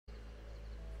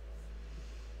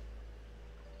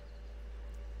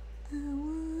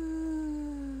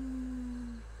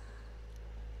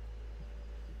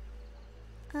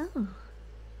Oh,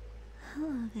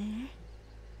 hello there.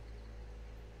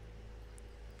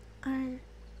 Are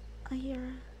are you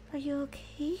are you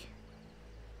okay?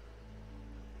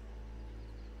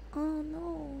 Oh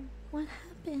no, what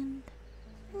happened?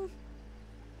 Hmm.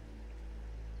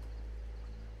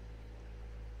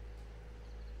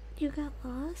 You got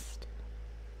lost?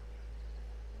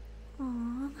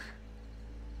 Aw.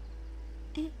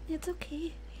 It's okay.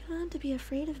 You don't have to be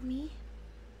afraid of me.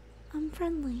 I'm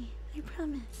friendly, I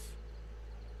promise.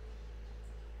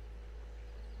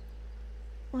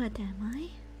 What am I?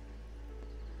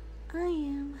 I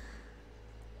am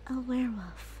a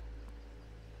werewolf.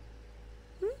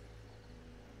 Hmm?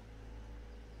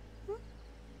 Hmm?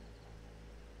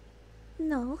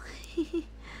 No.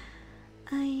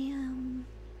 I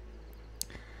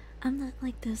I'm not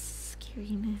like those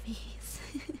scary movies.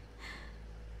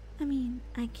 I mean,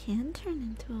 I can turn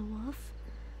into a wolf,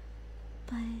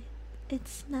 but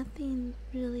it's nothing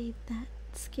really that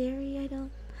scary, I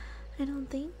don't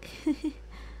think.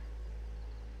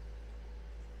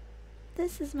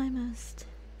 This is my most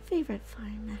favorite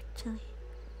farm actually.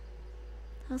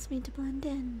 Helps me to blend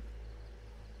in.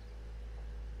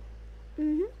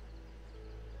 Mhm.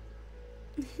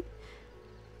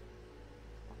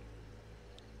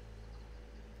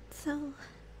 So,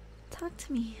 talk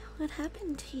to me. What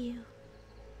happened to you?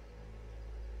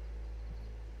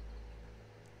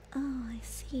 Oh, I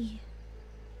see.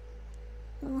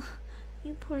 Oh,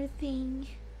 you poor thing.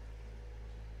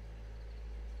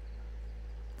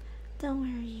 Don't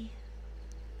worry.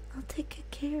 I'll take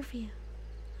good care of you.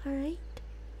 Alright?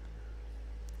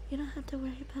 You don't have to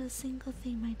worry about a single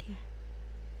thing, my dear.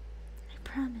 I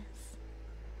promise.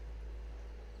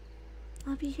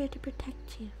 I'll be here to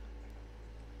protect you.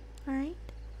 Alright?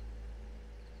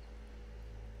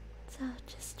 So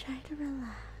just try to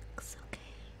relax, okay?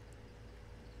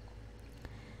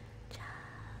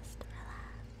 Just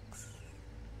relax.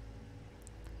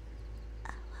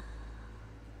 Oh,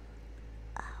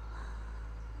 oh,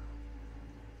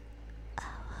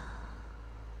 oh,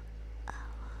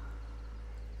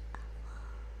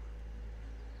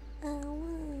 oh,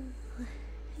 oh.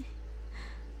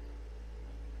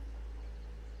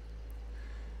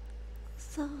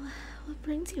 So, what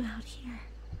brings you out here?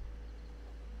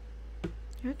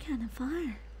 You're kind of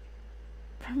far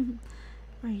from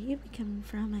where you be coming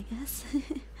from, I guess.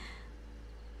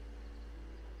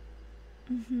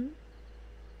 Mm-hmm.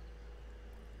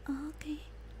 Oh, okay,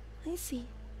 I see.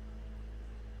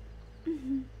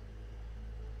 Mm-hmm.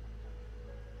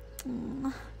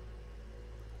 Aw.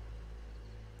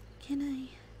 Can I?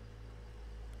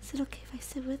 Is it okay if I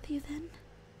sit with you then?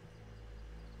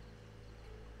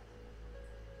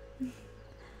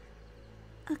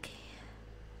 Okay.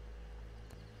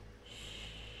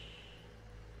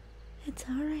 It's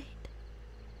alright.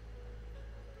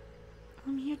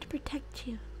 I'm here to protect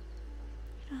you. You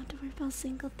don't have to worry about a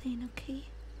single thing, okay?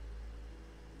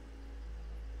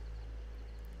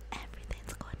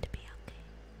 Everything's going to be okay.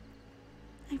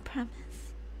 I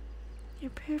promise.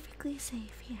 You're perfectly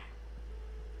safe here.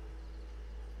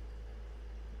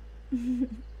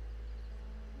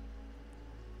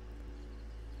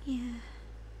 Yeah.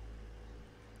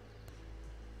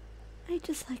 I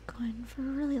just like going for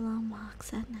really long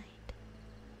walks at night.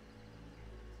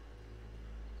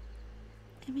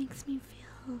 It makes me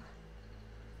feel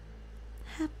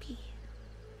happy.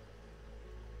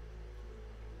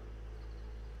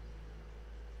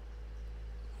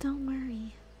 Don't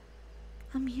worry.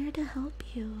 I'm here to help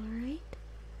you, alright?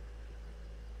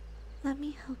 Let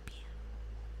me help you.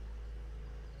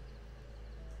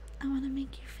 I want to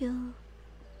make you feel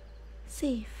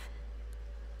safe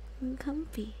and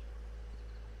comfy.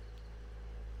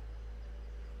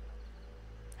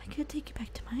 I could take you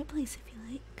back to my place if you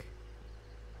like.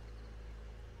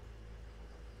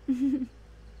 Would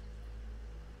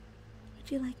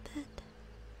you like that?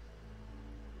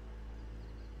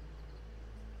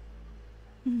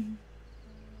 Mm.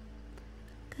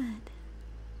 Good.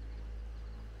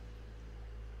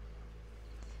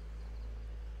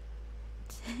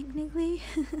 Technically,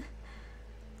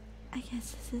 I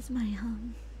guess this is my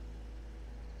home.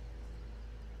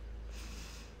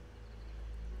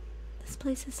 This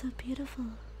place is so beautiful,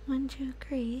 wouldn't you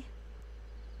agree?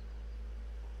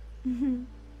 Mm-hmm.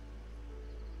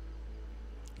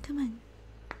 Come on.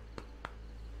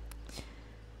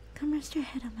 Come rest your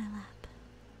head on my lap.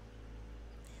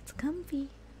 It's comfy.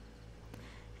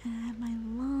 And I have my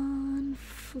long,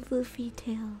 fluffy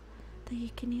tail that you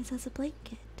can use as a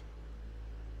blanket.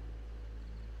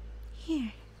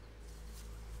 Here.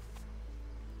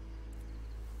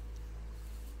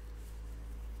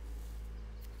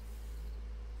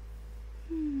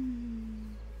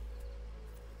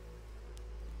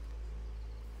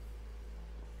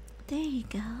 There you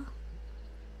go.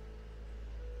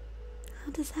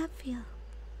 How does that feel?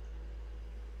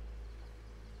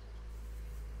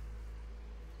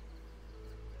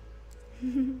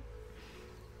 I'm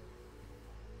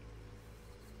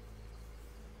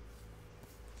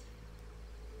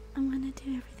gonna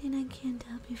do everything I can to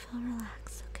help you feel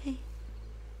relaxed, okay?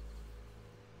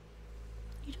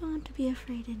 You don't have to be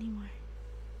afraid anymore.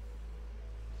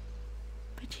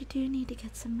 But you do need to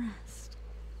get some rest.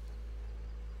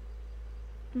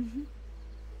 And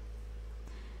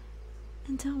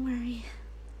don't worry.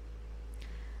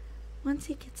 Once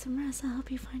you get some rest, I'll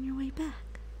help you find your way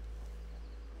back.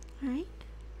 Alright?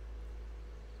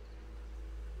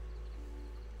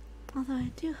 Although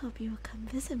I do hope you will come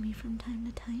visit me from time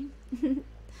to time.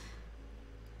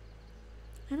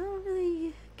 I don't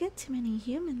really get too many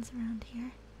humans around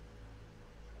here.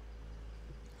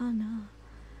 Oh no,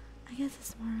 I guess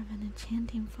it's more of an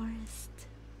enchanting forest.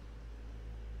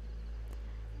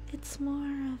 It's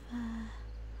more of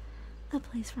a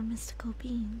place for mystical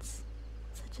beings,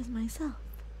 such as myself.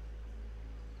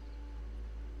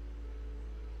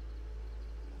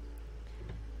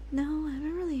 No, I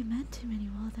haven't really met too many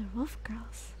other wolf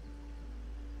girls.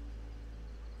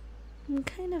 I'm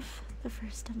kind of the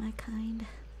first of my kind,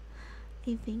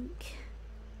 I think.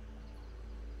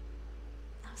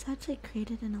 I was actually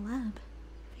created in a lab,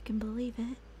 if you can believe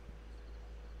it.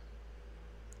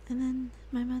 And then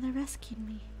my mother rescued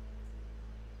me.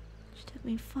 She took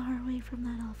me far away from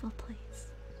that awful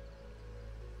place.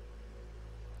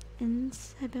 And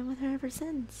I've been with her ever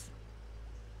since.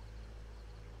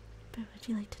 But would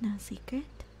you like to know a secret?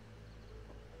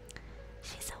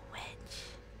 She's a witch.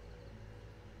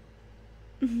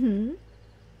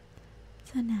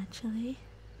 So naturally,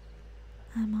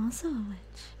 I'm also a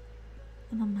witch.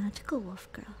 I'm a magical wolf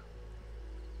girl.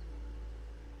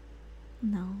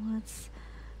 No,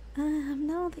 I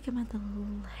don't think I'm at the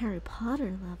little Harry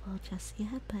Potter level just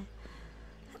yet, but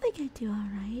I think I do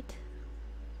alright.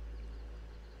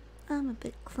 I'm a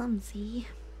bit clumsy.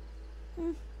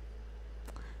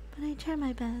 But I try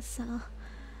my best, so,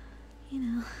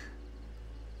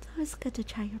 it's always good to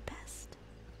try your best.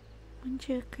 Wouldn't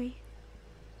you agree?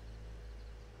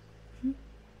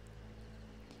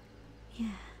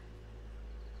 Yeah.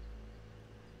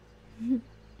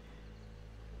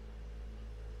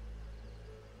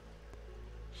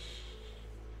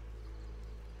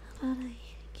 How about I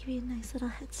give you nice little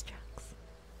head strokes?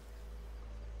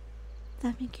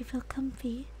 That make you feel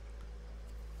comfy?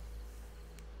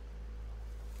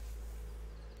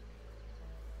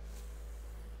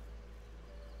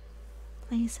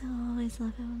 I used to always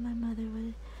love it when my mother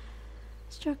would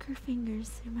stroke her fingers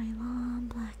through my long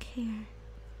black hair.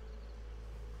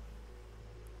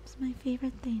 It was my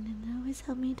favorite thing, and it always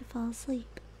helped me to fall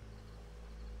asleep.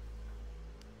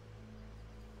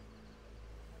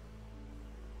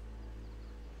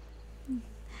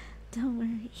 Don't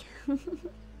worry.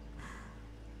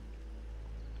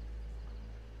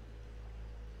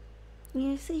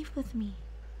 You're safe with me.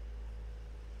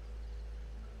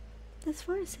 This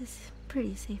forest is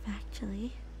pretty safe,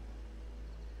 actually.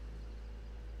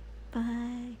 But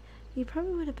you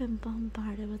probably would have been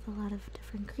bombarded with a lot of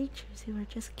different creatures who are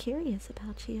just curious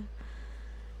about you.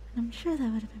 And I'm sure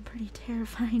that would have been pretty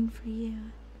terrifying for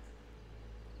you.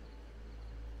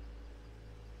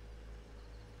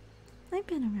 I've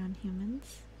been around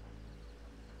humans.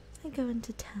 I go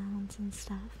into towns and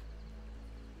stuff.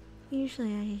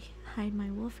 Usually I hide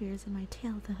my wolf ears in my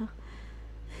tail, though.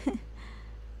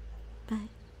 But,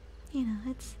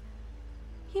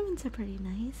 humans are pretty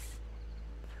nice.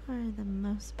 For the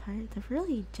most part. They're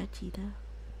really judgy, though.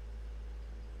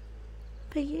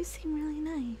 But you seem really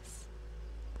nice.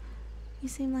 You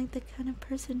seem like the kind of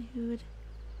person who would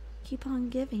keep on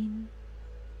giving.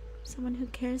 Someone who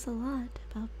cares a lot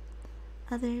about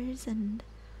others, and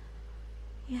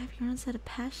you have your own set of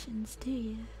passions, do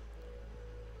you?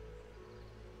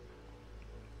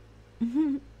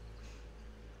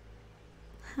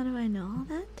 How do I know all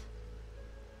that?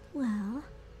 Well,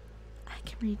 I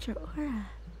can read your aura.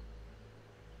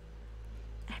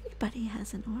 Everybody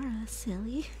has an aura,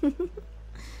 silly.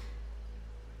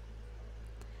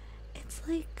 It's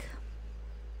like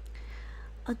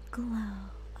a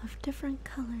glow of different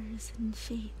colors and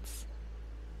shades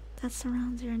that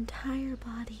surrounds your entire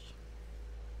body.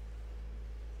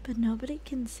 But nobody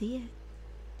can see it.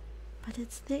 But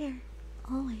it's there,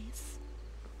 always.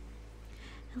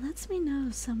 It lets me know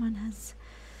if someone has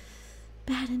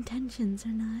bad intentions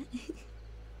or not.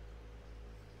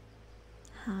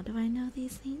 How do I know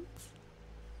these things?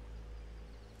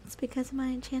 It's because of my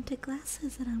enchanted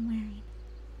glasses that I'm wearing.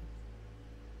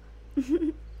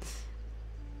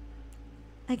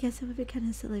 I guess it would be kind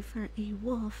of silly for a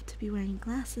wolf to be wearing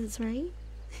glasses, right?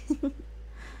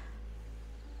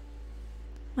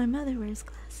 My mother wears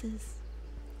glasses,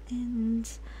 and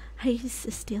I used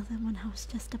to steal them when I was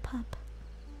just a pup.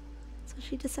 So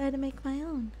she decided to make my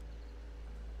own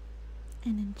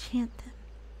and enchant them,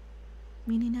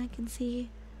 meaning I can see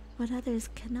what others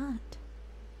cannot.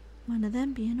 One of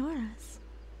them being auras.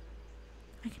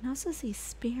 I can also see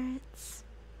spirits,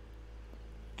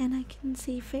 and I can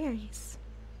see fairies.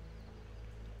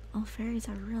 All fairies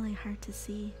are really hard to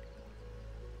see,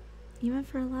 even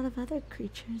for a lot of other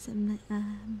creatures and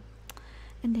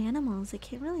animals. They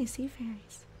can't really see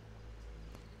fairies.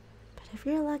 But if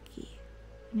you're lucky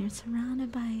and you're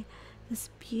surrounded by this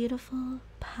beautiful,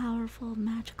 powerful,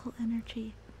 magical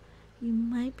energy, you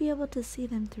might be able to see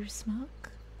them through smoke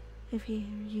if you're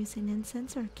using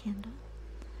incense or a candle,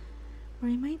 or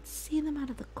you might see them out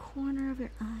of the corner of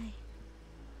your eye.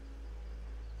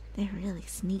 They're really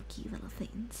sneaky little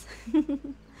things.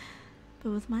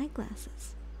 But with my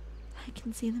glasses, I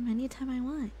can see them anytime I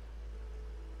want.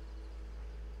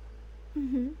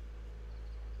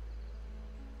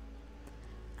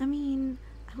 I mean,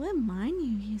 I wouldn't mind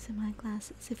you using my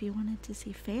glasses if you wanted to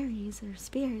see fairies or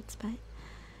spirits, but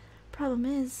problem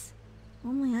is,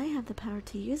 only I have the power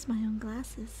to use my own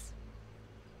glasses.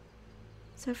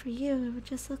 So for you, it would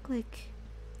just look like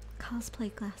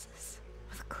cosplay glasses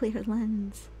with a clear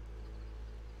lens.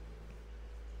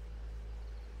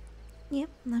 Yep,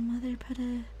 my mother put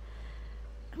I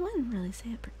wouldn't really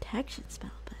say a protection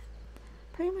spell, but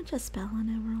pretty much a spell on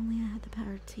it where only I had the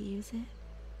power to use it.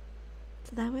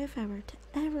 So that way if I were to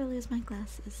ever lose my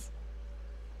glasses,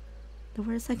 the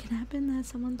worst that can happen is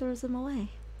that someone throws them away.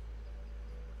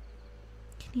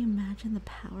 Can you imagine the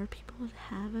power people would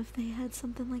have if they had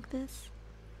something like this?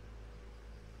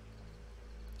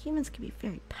 Humans can be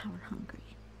very power hungry.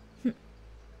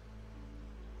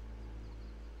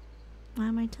 Why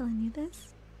am I telling you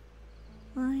this?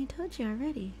 Well, I told you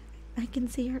already. I can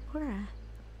see your aura.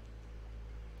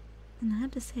 And I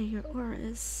have to say, your aura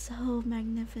is so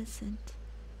magnificent.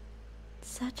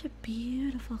 Such a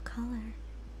beautiful color.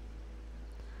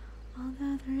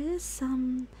 Although there is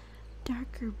some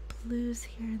darker blues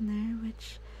here and there,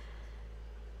 which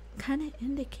kind of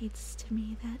indicates to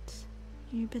me that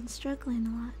you've been struggling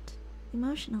a lot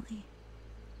emotionally.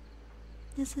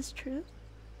 Is this true?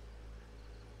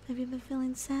 Have you been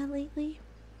feeling sad lately?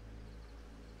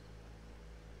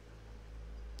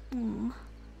 Oh,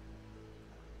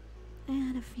 I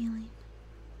had a feeling.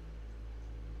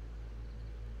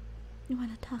 You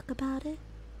want to talk about it?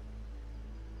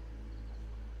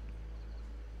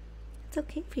 It's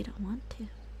okay if you don't want to.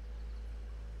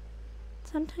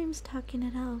 Sometimes talking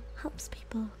it out helps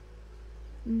people,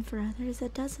 and for others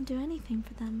it doesn't do anything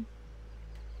for them.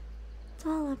 It's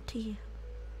all up to you,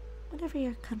 whatever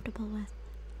you're comfortable with.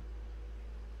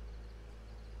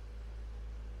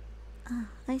 Ah,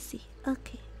 I see.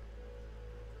 Okay.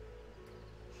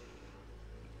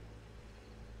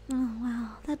 Oh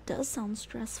wow, that does sound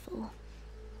stressful.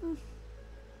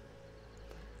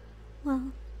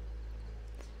 Well,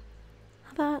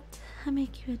 how about I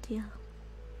make you a deal?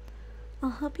 I'll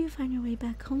help you find your way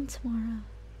back home tomorrow.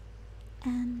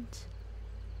 And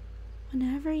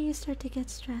whenever you start to get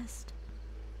stressed,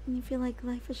 and you feel like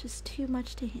life is just too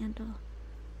much to handle,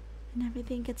 and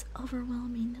everything gets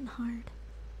overwhelming and hard,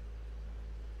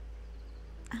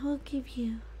 I will give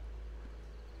you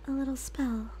a little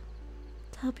spell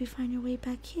to help you find your way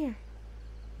back here,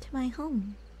 to my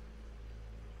home.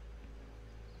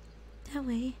 That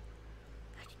way,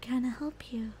 I can kind of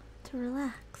help you to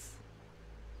relax.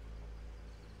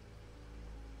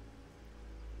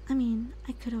 I mean,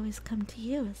 I could always come to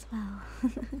you as well.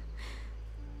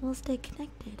 We'll stay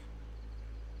connected,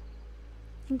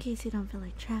 in case you don't feel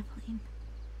like traveling.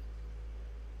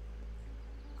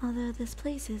 Although this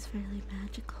place is really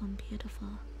magical and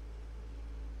beautiful,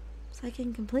 so I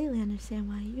can completely understand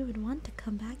why you would want to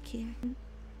come back here.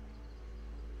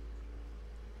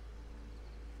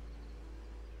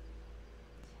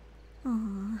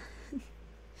 Aw,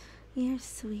 you're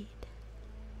sweet.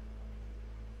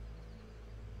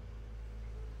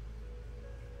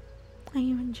 Are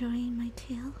you enjoying my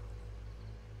tail?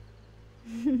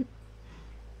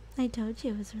 I told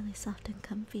you it was really soft and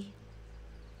comfy.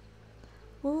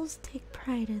 Wolves take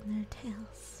pride in their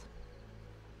tails,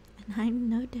 and I'm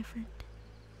no different.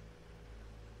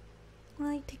 I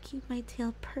like to keep my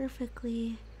tail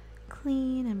perfectly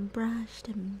clean and brushed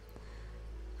and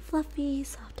fluffy,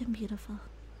 soft and beautiful.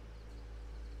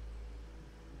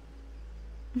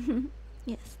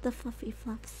 Yes, the fluffy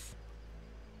fluffs.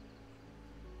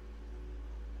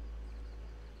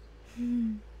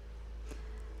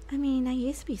 I mean, I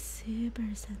used to be super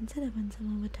sensitive when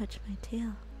someone would touch my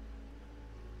tail.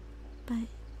 But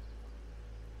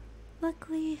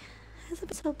luckily, it hasn't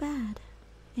been so bad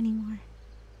anymore.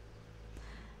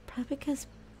 Probably because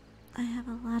I have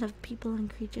a lot of people and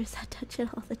creatures that touch it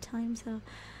all the time, so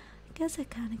I guess I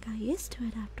kinda got used to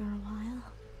it after a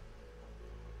while.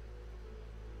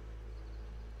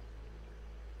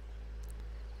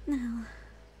 Now,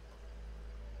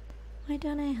 why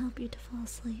don't I help you to fall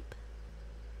asleep?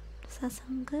 Does that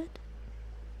sound good?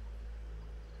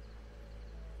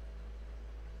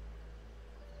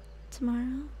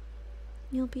 Tomorrow,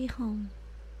 you'll be home,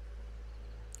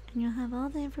 and you'll have all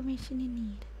the information you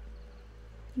need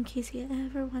in case you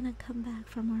ever want to come back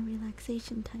for more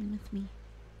relaxation time with me.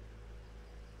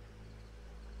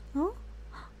 Oh?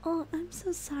 Oh, I'm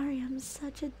so sorry. I'm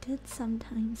such a did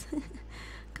sometimes.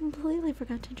 Completely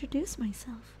forgot to introduce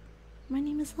myself. My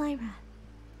name is Lyra.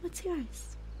 What's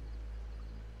yours?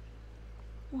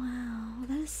 Wow,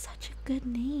 that is such a good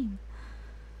name.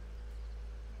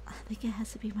 I think it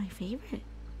has to be my favorite.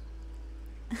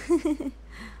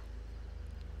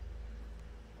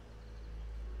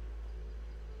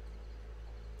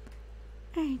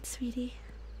 Alright, sweetie.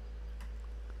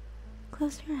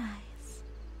 Close your eyes.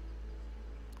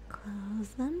 Close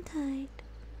them tight.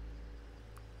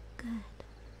 Good.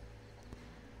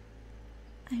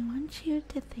 I want you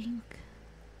to think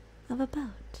of a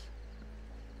boat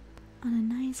on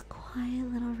a nice,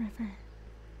 quiet little river.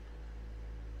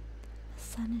 The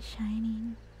sun is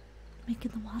shining,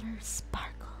 making the water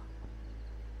sparkle.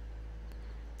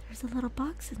 There's a little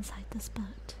box inside this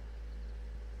boat.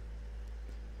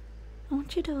 I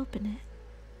want you to open it.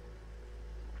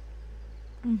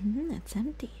 It's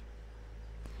empty.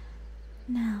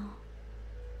 Now,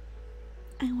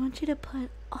 I want you to put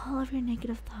all of your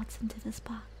negative thoughts into this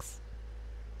box.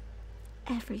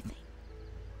 Everything.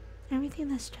 Everything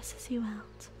that stresses you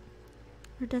out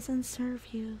or doesn't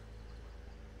serve you.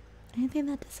 Anything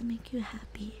that doesn't make you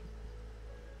happy.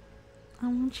 I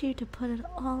want you to put it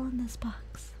all in this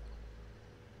box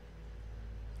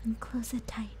and close it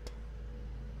tight.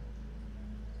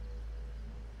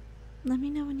 Let me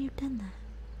know when you've done that.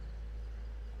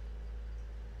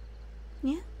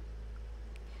 Yeah?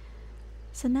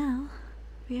 So now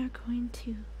we are going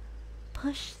to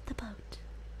push the boat.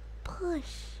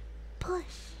 Push,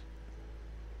 push.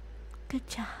 Good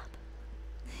job.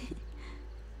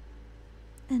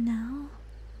 And now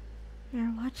we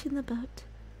are watching the boat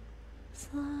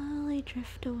slowly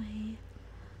drift away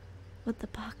with the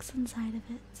box inside of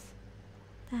it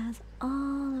that has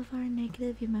all of our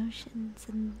negative emotions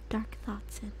and dark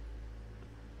thoughts in.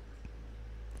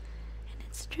 And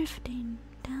it's drifting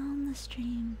down the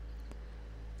stream,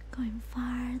 going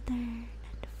farther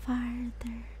and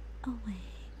farther away.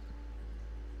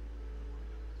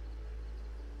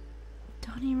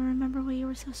 Don't even remember what you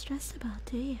were so stressed about,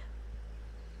 do you?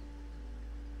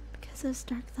 Because those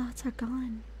dark thoughts are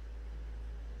gone.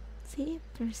 See,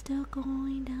 they're still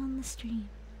going down the stream.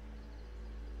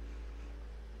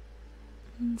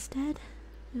 Instead,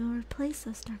 we will replace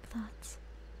those dark thoughts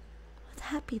with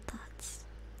happy thoughts,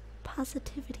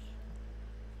 positivity.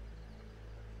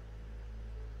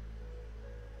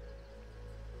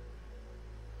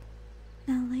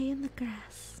 Now lay in the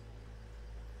grass.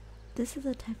 This is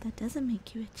the type that doesn't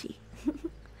make you itchy.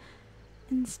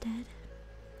 Instead,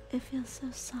 it feels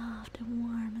so soft and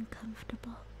warm and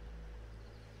comfortable.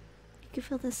 You can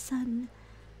feel the sun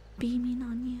beaming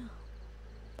on you,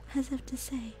 as if to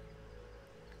say,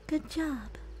 "Good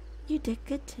job, you did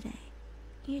good today.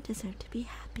 You deserve to be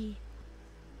happy.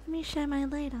 Let me shine my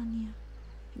light on you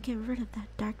and get rid of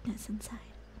that darkness inside."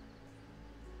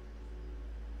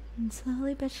 And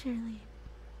slowly but surely,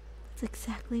 that's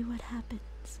exactly what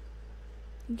happens.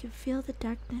 You can feel the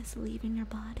darkness leaving your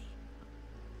body.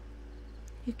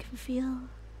 You can feel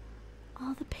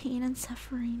all the pain and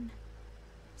suffering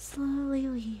slowly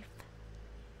leave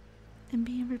and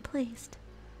being replaced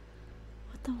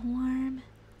with the warm,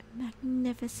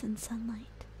 magnificent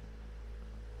sunlight.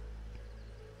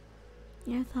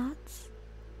 Your thoughts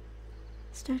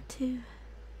start to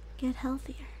get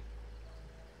healthier,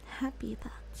 happy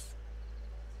thoughts.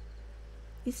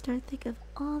 You start to think of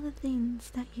all the things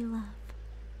that you love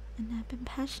and have been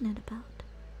passionate about.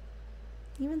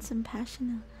 Even some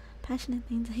passionate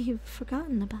things that you've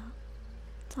forgotten about.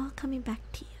 It's all coming back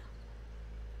to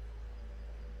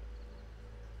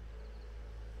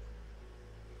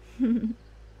you.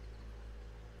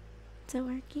 Is it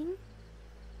working?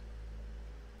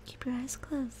 Keep your eyes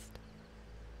closed.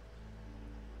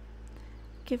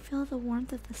 You can feel the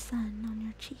warmth of the sun on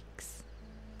your cheeks,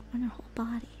 on your whole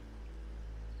body.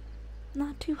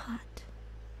 Not too hot,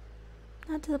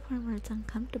 Not to the point where it's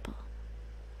uncomfortable,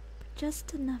 but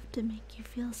just enough to make you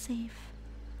feel safe,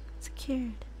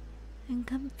 secured, and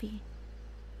comfy.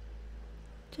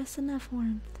 Just enough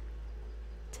warmth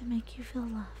to make you feel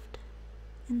loved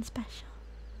and special.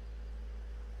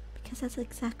 Because that's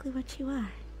exactly what you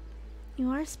are. You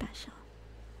are special,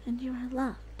 and you are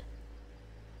loved.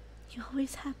 You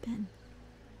always have been.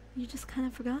 You just kind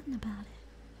of forgotten about it.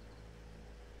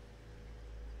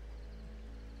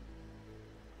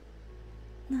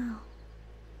 Now,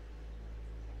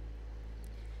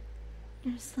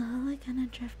 you're slowly gonna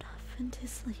drift off into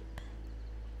sleep.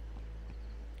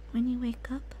 When you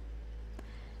wake up,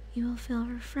 you will feel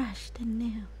refreshed and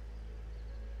new.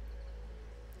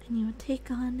 And you will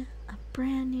take on a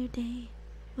brand new day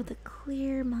with a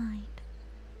clear mind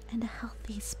and a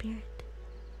healthy spirit.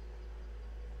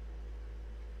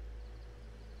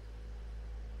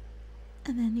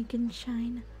 And then you can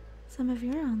shine some of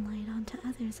your own light onto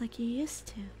others like you used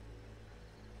to.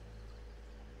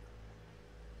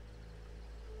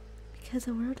 Because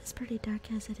the world is pretty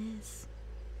dark as it is.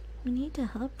 We need to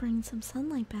help bring some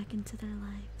sunlight back into their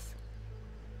lives.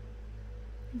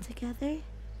 And together,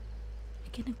 we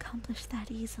can accomplish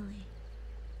that easily.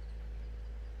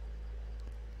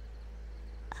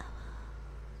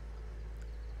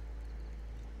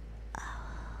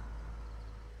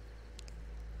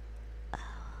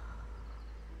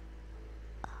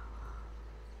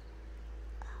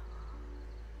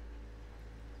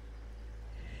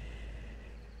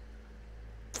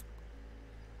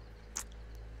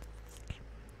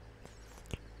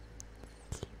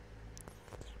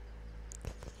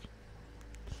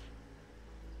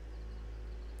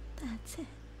 That's it.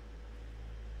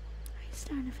 Are you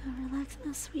starting to feel relaxed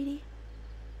now, sweetie?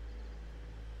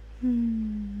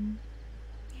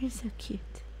 You're so cute.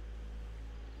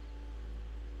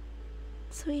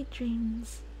 Sweet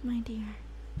dreams, my dear.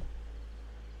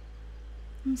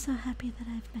 I'm so happy that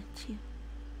I've met you.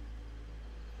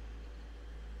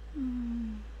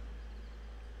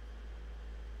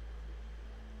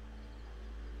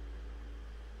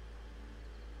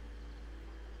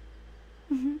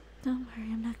 Don't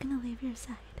worry, I'm not gonna leave your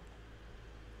side.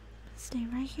 I'll stay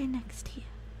right here next to you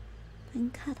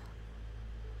and cuddle.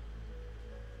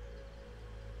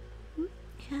 You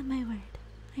have my word,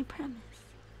 I promise.